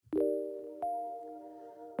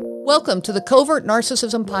Welcome to the Covert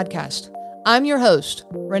Narcissism Podcast. I'm your host,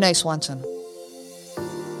 Renee Swanson.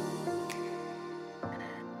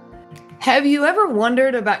 Have you ever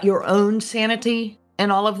wondered about your own sanity in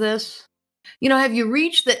all of this? Have you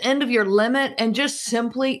reached the end of your limit and just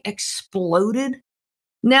simply exploded?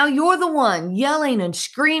 Now you're the one yelling and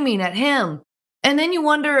screaming at him. And then you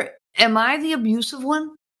wonder, am I the abusive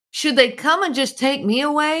one? Should they come and just take me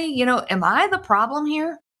away? Am I the problem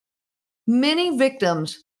here? Many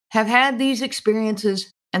victims have had these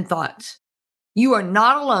experiences and thoughts. You are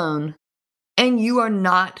not alone and you are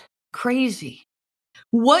not crazy.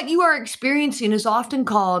 What you are experiencing is often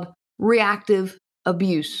called reactive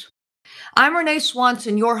abuse. I'm Renee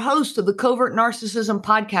Swanson, your host of the Covert Narcissism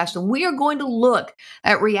Podcast, and we are going to look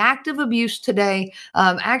at reactive abuse today.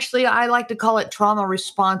 Actually, I like to call it trauma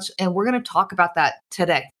response, and we're going to talk about that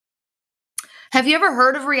today. Have you ever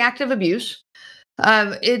heard of reactive abuse?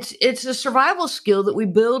 It's a survival skill that we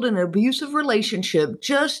build in an abusive relationship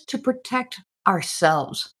just to protect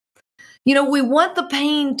ourselves. We want the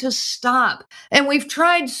pain to stop, and we've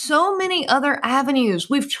tried so many other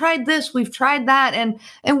avenues. We've tried this, we've tried that,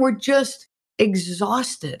 and we're just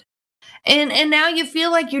exhausted. And now you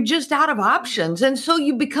feel like you're just out of options, and so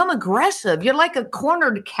you become aggressive. You're like a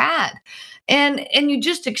cornered cat, and you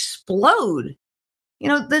just explode.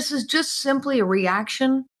 This is just simply a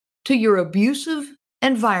reaction to your abusive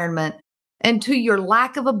environment and to your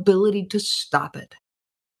lack of ability to stop it.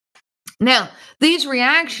 Now, these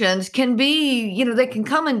reactions can be, they can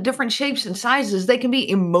come in different shapes and sizes. They can be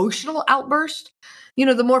emotional outbursts,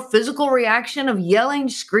 the more physical reaction of yelling,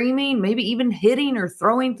 screaming, maybe even hitting or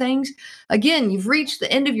throwing things. Again, you've reached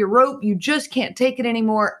the end of your rope. You just can't take it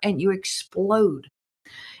anymore and you explode.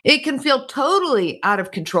 It can feel totally out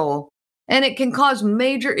of control. And it can cause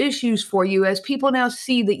major issues for you as people now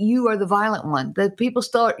see that you are the violent one, that people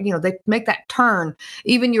start, they make that turn.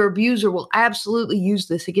 Even your abuser will absolutely use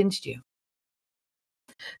this against you.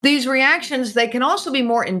 These reactions, they can also be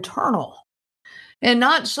more internal and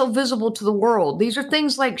not so visible to the world. These are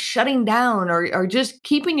things like shutting down or just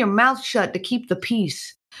keeping your mouth shut to keep the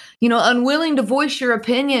peace. Unwilling to voice your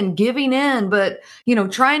opinion, giving in, but,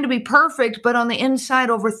 trying to be perfect, but on the inside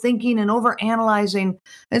overthinking and overanalyzing.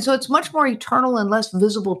 And so it's much more eternal and less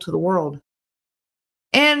visible to the world.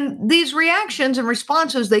 And these reactions and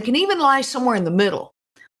responses, they can even lie somewhere in the middle.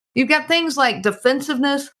 You've got things like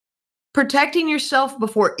defensiveness, protecting yourself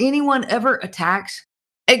before anyone ever attacks,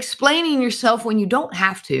 explaining yourself when you don't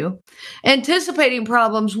have to, anticipating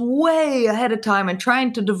problems way ahead of time and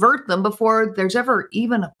trying to divert them before there's ever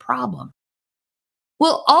even a problem.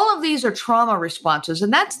 Well, all of these are trauma responses,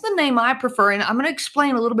 and that's the name I prefer, and I'm going to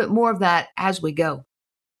explain a little bit more of that as we go.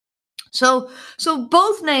 So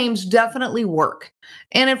both names definitely work.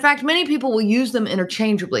 And in fact, many people will use them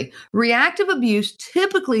interchangeably. Reactive abuse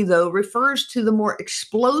typically, though, refers to the more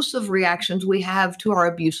explosive reactions we have to our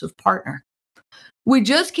abusive partner. We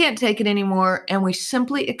just can't take it anymore, and we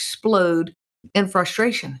simply explode in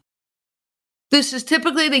frustration. This is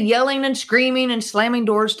typically the yelling and screaming and slamming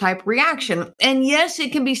doors type reaction. And yes,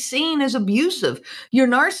 it can be seen as abusive. Your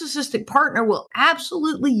narcissistic partner will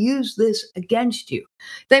absolutely use this against you.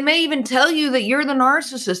 They may even tell you that you're the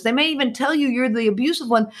narcissist. They may even tell you you're the abusive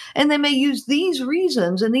one. And they may use these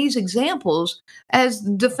reasons and these examples as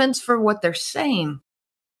defense for what they're saying.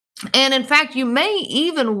 And in fact, you may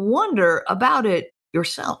even wonder about it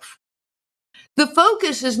yourself. The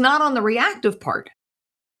focus is not on the reactive part.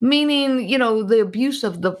 Meaning, the abuse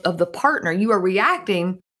of the partner. You are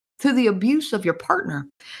reacting to the abuse of your partner.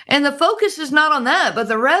 And the focus is not on that, but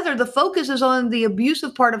rather the focus is on the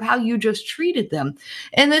abusive part of how you just treated them.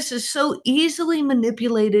 And this is so easily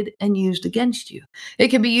manipulated and used against you. It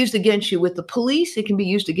can be used against you with the police. It can be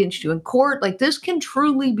used against you in court. Like this can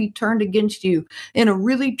truly be turned against you in a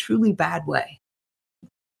really, truly bad way.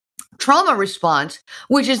 Trauma response,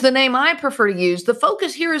 which is the name I prefer to use, the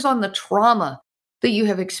focus here is on the trauma that you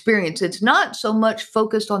have experienced. It's not so much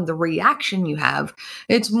focused on the reaction you have.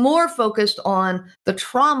 It's more focused on the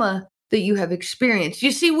trauma that you have experienced.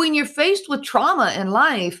 You see, when you're faced with trauma in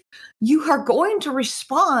life, you are going to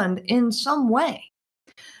respond in some way.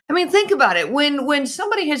 I mean, think about it. When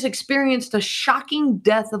somebody has experienced a shocking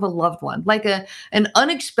death of a loved one, like an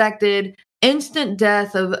unexpected instant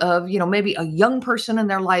death of maybe a young person in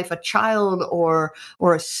their life, a child or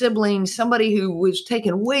a sibling, somebody who was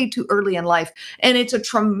taken way too early in life, and it's a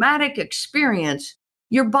traumatic experience,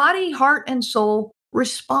 your body, heart, and soul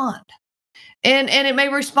respond. And it may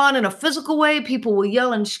respond in a physical way. People will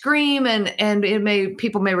yell and scream, and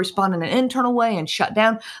people may respond in an internal way and shut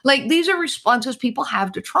down. Like these are responses people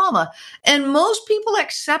have to trauma. And most people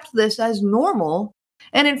accept this as normal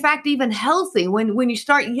And in fact, even healthy, when you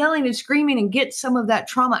start yelling and screaming and get some of that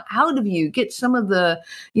trauma out of you, get some of the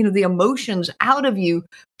emotions out of you,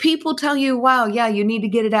 people tell you, wow, yeah, you need to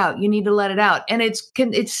get it out. You need to let it out. And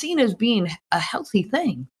it's seen as being a healthy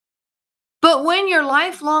thing. But when your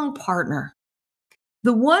lifelong partner,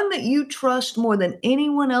 the one that you trust more than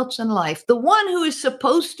anyone else in life, the one who is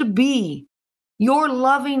supposed to be your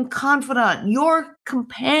loving confidant, your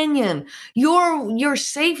companion, your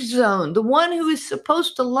safe zone, the one who is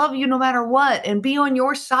supposed to love you no matter what and be on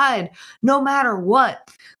your side no matter what.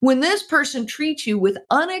 When this person treats you with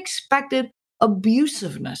unexpected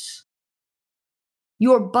abusiveness,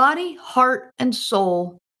 your body, heart, and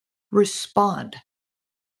soul respond.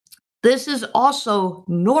 This is also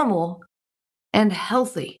normal and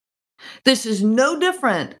healthy. This is no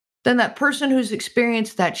different than that person who's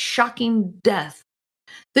experienced that shocking death.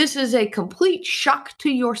 This is a complete shock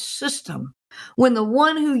to your system when the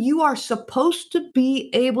one who you are supposed to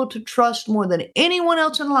be able to trust more than anyone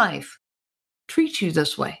else in life treats you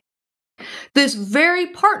this way. This very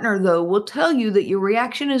partner, though, will tell you that your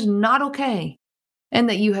reaction is not okay and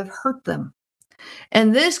that you have hurt them.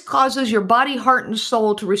 And this causes your body, heart, and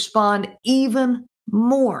soul to respond even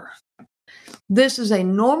more. This is a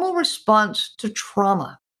normal response to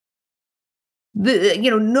trauma.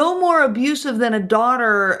 No more abusive than a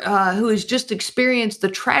daughter who has just experienced the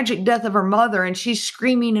tragic death of her mother and she's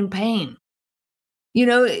screaming in pain.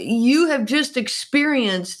 You have just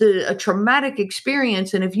experienced a traumatic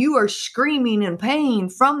experience, and if you are screaming in pain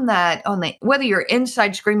from that, whether you're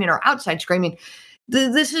inside screaming or outside screaming,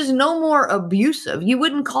 this is no more abusive. You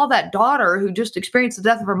wouldn't call that daughter who just experienced the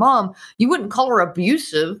death of her mom, you wouldn't call her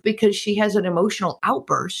abusive because she has an emotional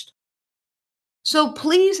outburst. So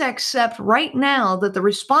please accept right now that the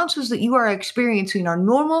responses that you are experiencing are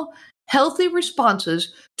normal, healthy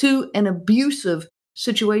responses to an abusive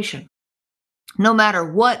situation. No matter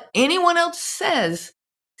what anyone else says,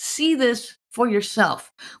 see this for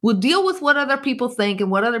yourself. We'll deal with what other people think and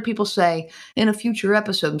what other people say in a future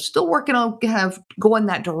episode. I'm still working on kind of going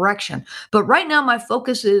that direction. But right now, my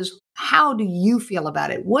focus is, how do you feel about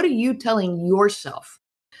it? What are you telling yourself?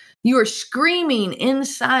 You are screaming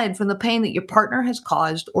inside from the pain that your partner has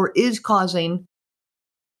caused or is causing,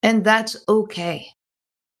 and that's okay.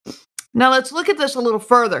 Now let's look at this a little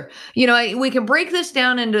further. We can break this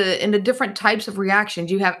down into different types of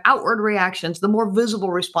reactions. You have outward reactions, the more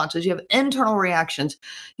visible responses. You have internal reactions,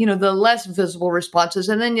 the less visible responses.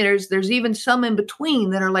 And then there's even some in between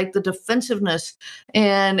that are like the defensiveness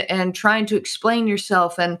and trying to explain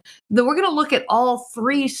yourself. And we're going to look at all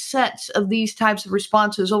three sets of these types of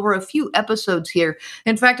responses over a few episodes here.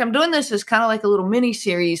 In fact, I'm doing this as kind of like a little mini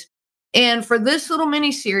series. And for this little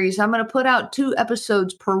mini series, I'm going to put out 2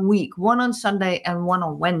 episodes per week, one on Sunday and one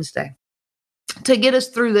on Wednesday, to get us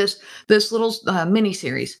through this little mini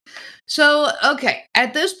series. So, okay,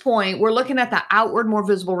 at this point, we're looking at the outward, more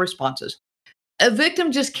visible responses. A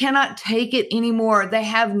victim just cannot take it anymore. They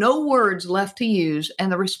have no words left to use,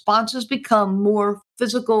 and the responses become more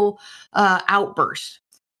physical outbursts.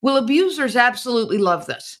 Well, abusers absolutely love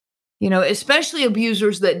this. Especially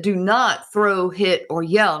abusers that do not throw, hit, or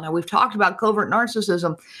yell. Now, we've talked about covert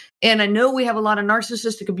narcissism, and I know we have a lot of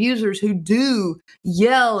narcissistic abusers who do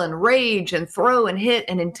yell and rage and throw and hit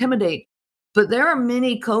and intimidate. But there are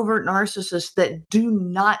many covert narcissists that do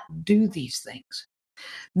not do these things.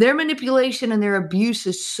 Their manipulation and their abuse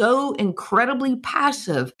is so incredibly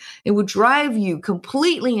passive, it would drive you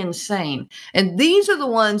completely insane. And these are the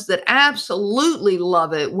ones that absolutely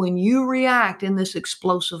love it when you react in this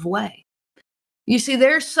explosive way. You see,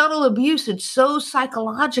 their subtle abuse is so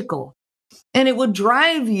psychological, and it would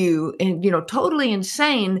drive you totally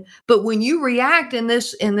insane. But when you react in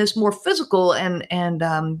this more physical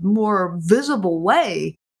and more visible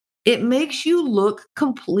way, it makes you look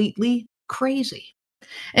completely crazy.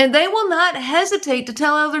 And they will not hesitate to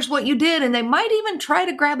tell others what you did, and they might even try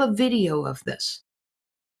to grab a video of this.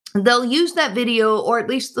 They'll use that video, or at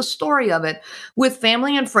least the story of it, with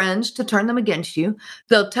family and friends to turn them against you.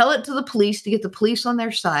 They'll tell it to the police to get the police on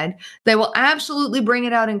their side. They will absolutely bring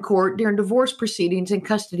it out in court during divorce proceedings and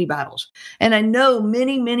custody battles. And I know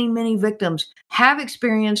many, many, many victims have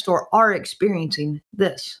experienced or are experiencing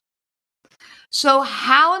this. So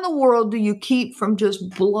how in the world do you keep from just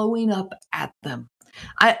blowing up at them?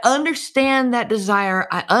 I understand that desire.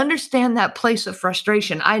 I understand that place of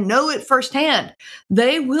frustration. I know it firsthand.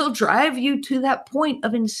 They will drive you to that point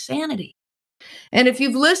of insanity. And if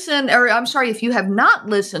you've listened, or I'm sorry, if you have not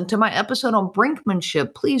listened to my episode on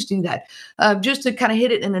brinkmanship, please do that. Just to kind of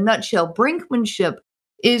hit it in a nutshell, brinkmanship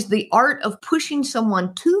is the art of pushing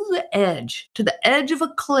someone to the edge of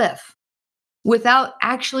a cliff without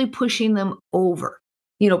actually pushing them over.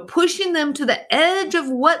 pushing them to the edge of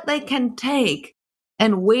what they can take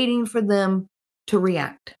and waiting for them to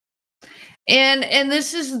react. And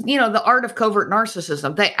this is, the art of covert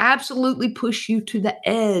narcissism. They absolutely push you to the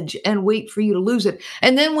edge and wait for you to lose it.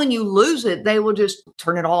 And then when you lose it, they will just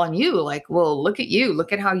turn it all on you. Like, well, look at you,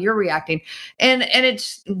 look at how you're reacting. And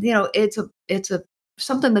it's a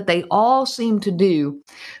something that they all seem to do.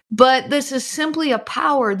 But this is simply a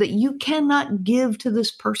power that you cannot give to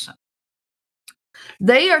this person.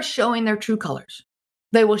 They are showing their true colors.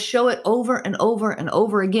 They will show it over and over and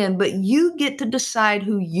over again, but you get to decide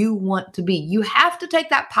who you want to be. You have to take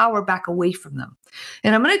that power back away from them.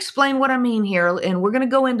 And I'm going to explain what I mean here, and we're going to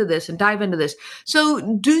go into this and dive into this.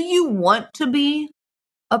 So, do you want to be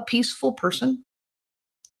a peaceful person?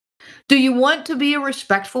 Do you want to be a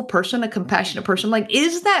respectful person, a compassionate person? Like,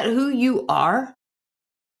 is that who you are?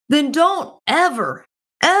 Then don't ever,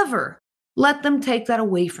 ever let them take that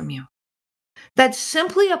away from you. That's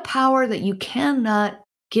simply a power that you cannot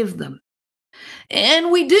give them.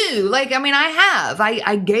 And we do. I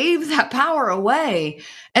gave that power away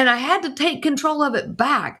and I had to take control of it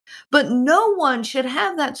back. But no one should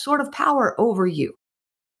have that sort of power over you.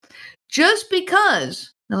 Just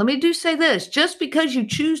because, now let me say this, just because you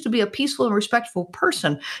choose to be a peaceful and respectful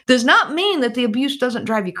person does not mean that the abuse doesn't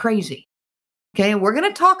drive you crazy. Okay, we're going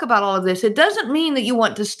to talk about all of this. It doesn't mean that you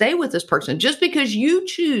want to stay with this person. Just because you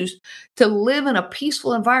choose to live in a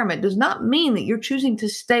peaceful environment does not mean that you're choosing to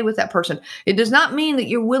stay with that person. It does not mean that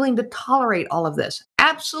you're willing to tolerate all of this.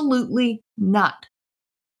 Absolutely not.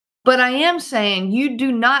 But I am saying you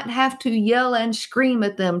do not have to yell and scream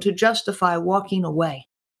at them to justify walking away.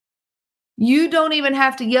 You don't even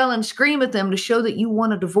have to yell and scream at them to show that you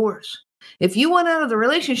want a divorce. If you want out of the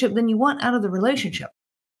relationship, then you want out of the relationship.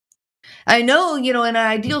 I know, in an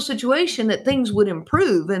ideal situation that things would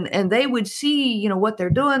improve and they would see, what they're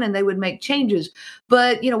doing and they would make changes.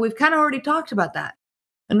 But, we've kind of already talked about that.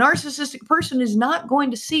 A narcissistic person is not going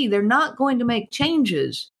to see, they're not going to make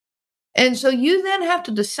changes. And so you then have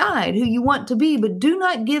to decide who you want to be, but do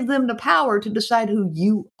not give them the power to decide who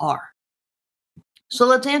you are. So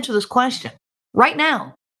let's answer this question right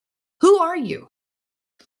now. Who are you?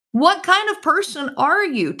 What kind of person are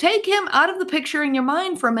you? Take him out of the picture in your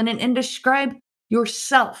mind for a minute and describe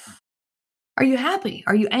yourself. Are you happy?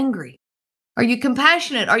 Are you angry? Are you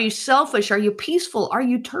compassionate? Are you selfish? Are you peaceful? Are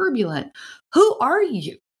you turbulent? Who are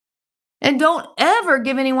you? And don't ever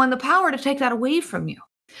give anyone the power to take that away from you.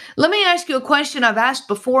 Let me ask you a question I've asked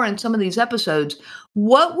before in some of these episodes.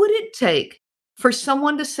 What would it take for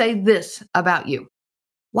someone to say this about you?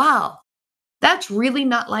 Wow, that's really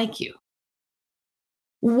not like you.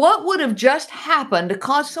 What would have just happened to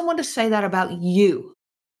cause someone to say that about you?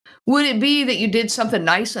 Would it be that you did something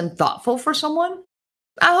nice and thoughtful for someone?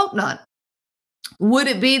 I hope not. Would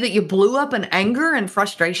it be that you blew up in anger and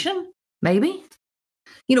frustration? Maybe.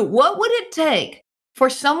 What would it take for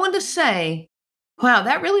someone to say, wow,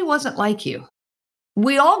 that really wasn't like you?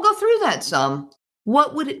 We all go through that some.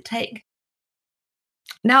 What would it take?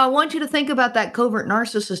 Now, I want you to think about that covert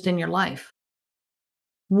narcissist in your life.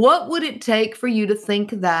 What would it take for you to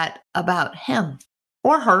think that about him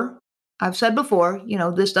or her? I've said before,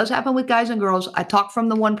 this does happen with guys and girls. I talk from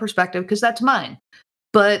the one perspective because that's mine.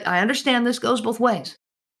 But I understand this goes both ways.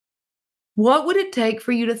 What would it take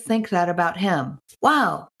for you to think that about him?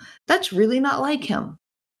 Wow, that's really not like him.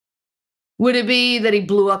 Would it be that he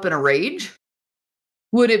blew up in a rage?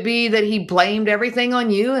 Would it be that he blamed everything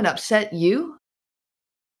on you and upset you?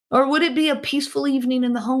 Or would it be a peaceful evening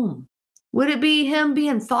in the home? Would it be him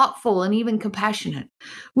being thoughtful and even compassionate?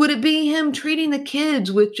 Would it be him treating the kids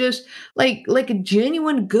with just like a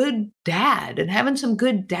genuine good dad and having some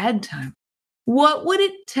good dad time? What would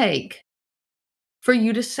it take for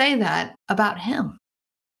you to say that about him?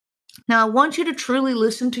 Now, I want you to truly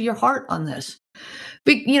listen to your heart on this.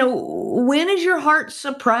 When is your heart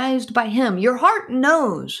surprised by him? Your heart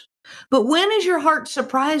knows, but when is your heart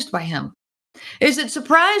surprised by him? Is it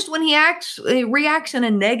surprised when he reacts in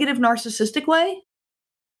a negative, narcissistic way?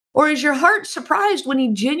 Or is your heart surprised when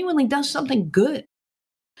he genuinely does something good?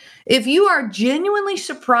 If you are genuinely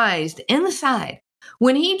surprised inside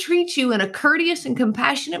when he treats you in a courteous and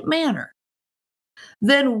compassionate manner,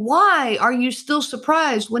 then why are you still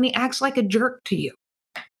surprised when he acts like a jerk to you?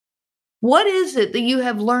 What is it that you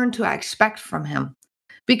have learned to expect from him?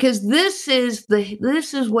 Because this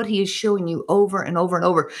is what he is showing you over and over and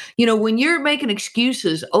over. When you're making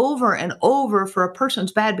excuses over and over for a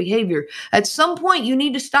person's bad behavior, at some point you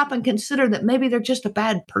need to stop and consider that maybe they're just a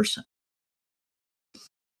bad person.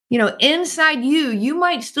 Inside you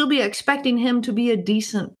might still be expecting him to be a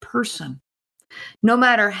decent person, no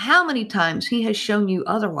matter how many times he has shown you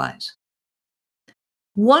otherwise.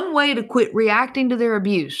 One way to quit reacting to their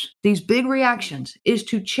abuse, these big reactions, is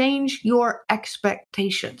to change your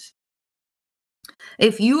expectations.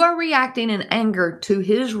 If you are reacting in anger to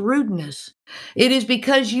his rudeness, it is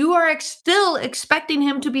because you are still expecting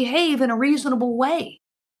him to behave in a reasonable way.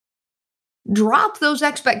 Drop those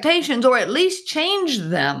expectations or at least change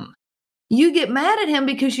them. You get mad at him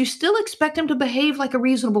because you still expect him to behave like a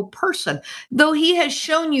reasonable person, though he has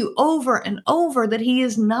shown you over and over that he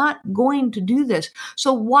is not going to do this.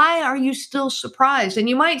 So why are you still surprised? And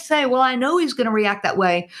you might say, well, I know he's going to react that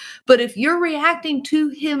way. But if you're reacting to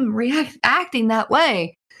him acting that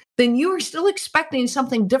way, then you are still expecting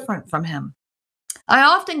something different from him. I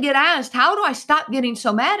often get asked, how do I stop getting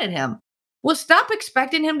so mad at him? Well, stop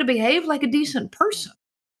expecting him to behave like a decent person.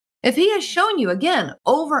 If he has shown you again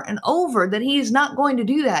over and over that he is not going to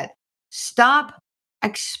do that, stop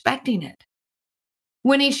expecting it.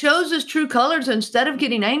 When he shows his true colors, instead of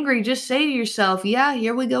getting angry, just say to yourself, yeah,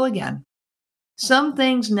 here we go again. Some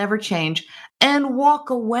things never change, and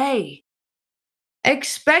walk away.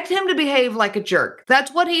 Expect him to behave like a jerk.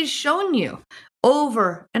 That's what he's shown you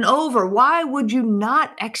over and over. Why would you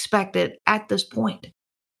not expect it at this point?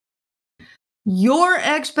 Your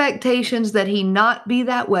expectations that he not be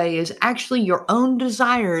that way is actually your own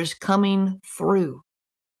desires coming through.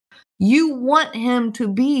 You want him to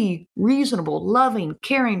be reasonable, loving,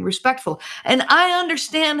 caring, respectful. And I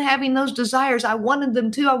understand having those desires. I wanted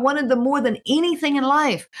them too. I wanted them more than anything in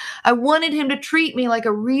life. I wanted him to treat me like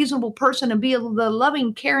a reasonable person and be the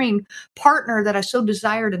loving, caring partner that I so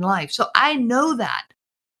desired in life. So I know that.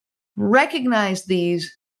 Recognize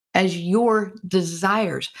these as your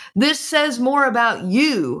desires. This says more about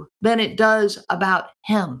you than it does about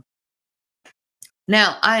him.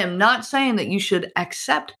 Now, I am not saying that you should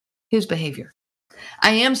accept his behavior. I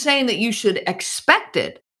am saying that you should expect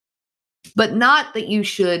it, but not that you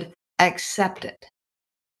should accept it.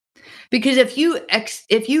 Because if you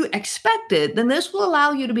expect it, then this will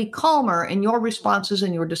allow you to be calmer in your responses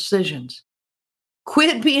and your decisions.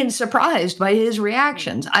 Quit being surprised by his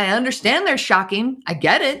reactions. I understand they're shocking. I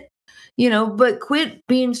get it, but quit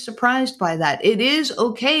being surprised by that. It is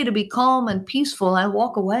okay to be calm and peaceful and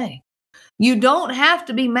walk away. You don't have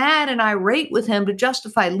to be mad and irate with him to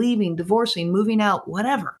justify leaving, divorcing, moving out,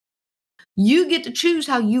 whatever. You get to choose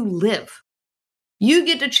how you live. You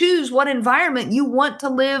get to choose what environment you want to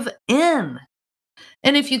live in.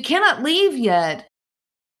 And if you cannot leave yet,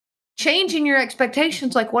 changing your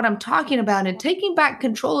expectations like what I'm talking about and taking back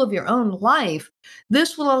control of your own life,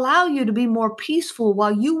 this will allow you to be more peaceful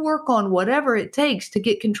while you work on whatever it takes to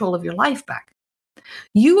get control of your life back.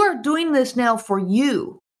 You are doing this now for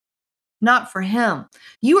you, not for him.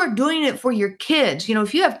 You are doing it for your kids.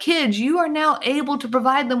 If you have kids, you are now able to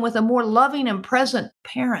provide them with a more loving and present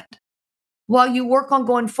parent while you work on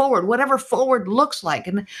going forward, whatever forward looks like.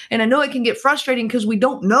 And I know it can get frustrating because we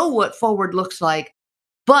don't know what forward looks like.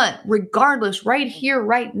 But regardless, right here,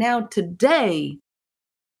 right now, today,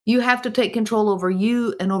 you have to take control over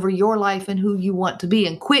you and over your life and who you want to be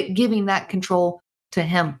and quit giving that control to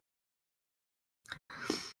him.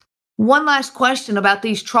 One last question about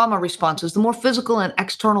these trauma responses, the more physical and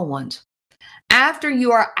external ones. After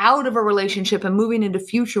you are out of a relationship and moving into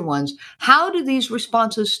future ones, how do these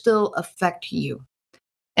responses still affect you?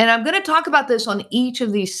 And I'm going to talk about this on each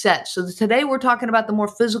of these sets. So today we're talking about the more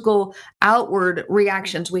physical outward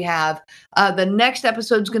reactions we have. The next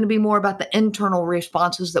episode is going to be more about the internal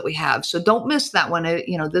responses that we have. So don't miss that one.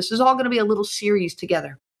 This is all going to be a little series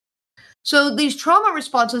together. So these trauma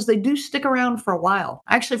responses, they do stick around for a while,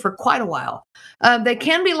 actually for quite a while. They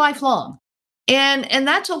can be lifelong. And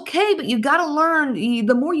that's okay, but you got to learn.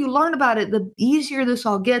 The more you learn about it, the easier this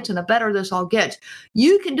all gets and the better this all gets.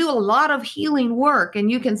 You can do a lot of healing work and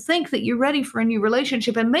you can think that you're ready for a new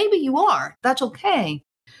relationship, and maybe you are. That's okay.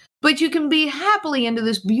 But you can be happily into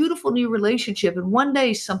this beautiful new relationship, and one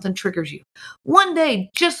day something triggers you. One day,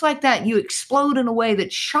 just like that, you explode in a way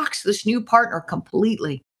that shocks this new partner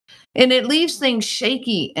completely. And it leaves things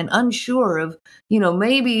shaky and unsure of,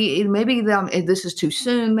 maybe this is too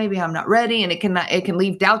soon, maybe I'm not ready, and it can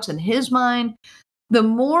leave doubts in his mind. The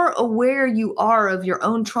more aware you are of your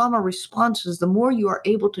own trauma responses, the more you are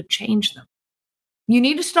able to change them. You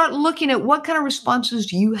need to start looking at what kind of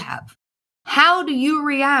responses you have. How do you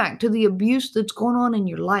react to the abuse that's going on in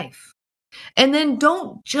your life? And then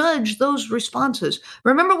don't judge those responses.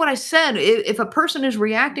 Remember what I said, if a person is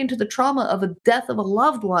reacting to the trauma of a death of a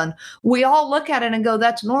loved one, we all look at it and go,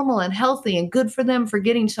 that's normal and healthy and good for them for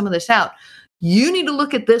getting some of this out. You need to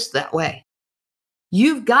look at this that way.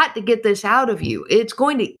 You've got to get this out of you. It's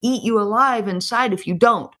going to eat you alive inside if you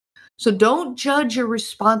don't. So don't judge your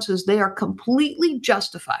responses. They are completely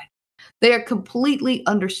justified. They are completely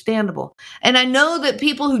understandable. And I know that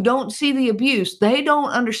people who don't see the abuse, they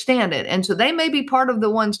don't understand it. And so they may be part of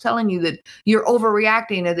the ones telling you that you're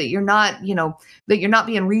overreacting or that you're not, that you're not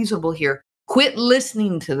being reasonable here. Quit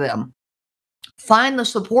listening to them. Find the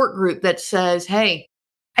support group that says, "Hey,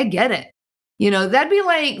 I get it." That'd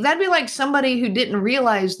be like somebody who didn't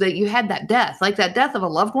realize that you had that death, like that death of a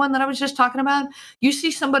loved one that I was just talking about. You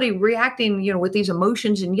see somebody reacting, with these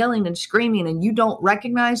emotions and yelling and screaming, and you don't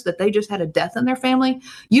recognize that they just had a death in their family.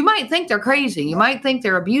 You might think they're crazy. You might think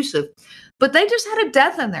they're abusive, but they just had a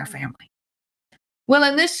death in their family. Well,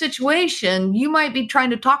 in this situation, you might be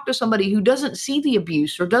trying to talk to somebody who doesn't see the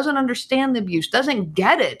abuse or doesn't understand the abuse, doesn't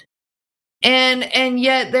get it. And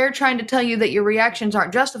yet they're trying to tell you that your reactions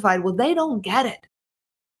aren't justified. Well, they don't get it.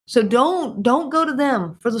 So don't go to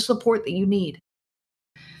them for the support that you need.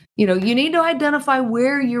 You need to identify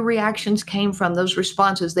where your reactions came from, those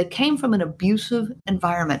responses. They came from an abusive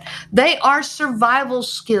environment. They are survival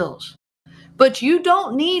skills. But you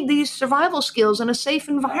don't need these survival skills in a safe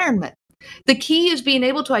environment. The key is being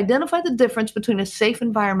able to identify the difference between a safe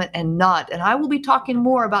environment and not. And I will be talking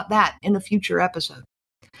more about that in a future episode.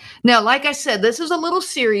 Now, like I said, this is a little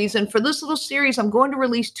series, and for this little series, I'm going to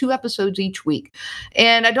release 2 episodes each week.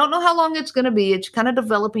 And I don't know how long it's going to be. It's kind of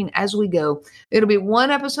developing as we go. It'll be 1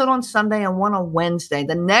 episode on Sunday and 1 on Wednesday.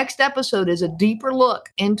 The next episode is a deeper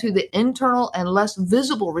look into the internal and less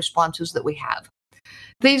visible responses that we have.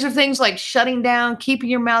 These are things like shutting down, keeping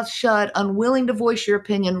your mouth shut, unwilling to voice your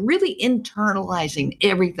opinion, really internalizing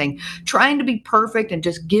everything, trying to be perfect and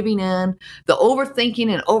just giving in, the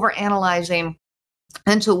overthinking and overanalyzing.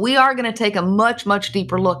 And so we are going to take a much, much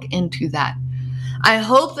deeper look into that. I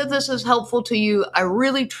hope that this is helpful to you. I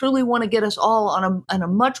really, truly want to get us all on a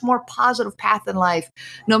much more positive path in life.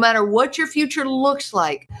 No matter what your future looks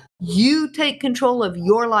like, you take control of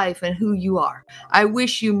your life and who you are. I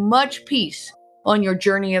wish you much peace on your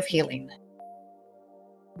journey of healing.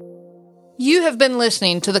 You have been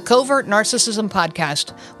listening to the Covert Narcissism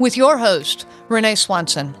Podcast with your host, Renee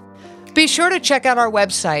Swanson. Be sure to check out our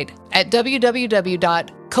website at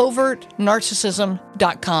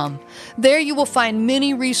www.covertnarcissism.com. There you will find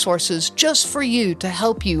many resources just for you to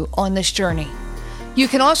help you on this journey. You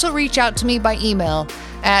can also reach out to me by email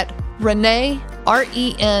at Renee,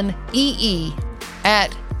 RENEE,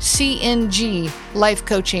 at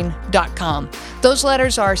cnglifecoaching.com. Those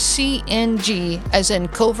letters are CNG as in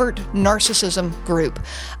Covert Narcissism Group.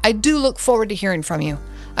 I do look forward to hearing from you.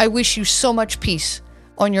 I wish you so much peace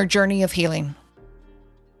on your journey of healing.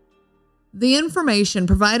 The information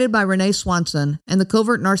provided by Renee Swanson and the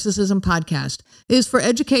Covert Narcissism Podcast is for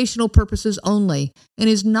educational purposes only and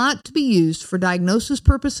is not to be used for diagnosis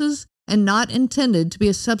purposes and not intended to be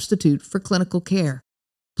a substitute for clinical care.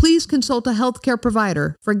 Please consult a healthcare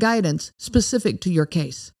provider for guidance specific to your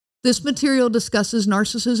case. This material discusses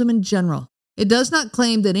narcissism in general. It does not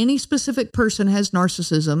claim that any specific person has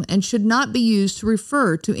narcissism and should not be used to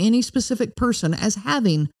refer to any specific person as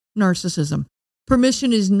having narcissism.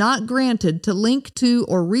 Permission is not granted to link to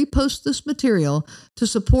or repost this material to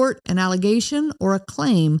support an allegation or a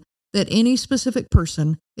claim that any specific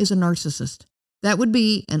person is a narcissist. That would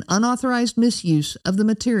be an unauthorized misuse of the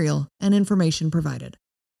material and information provided.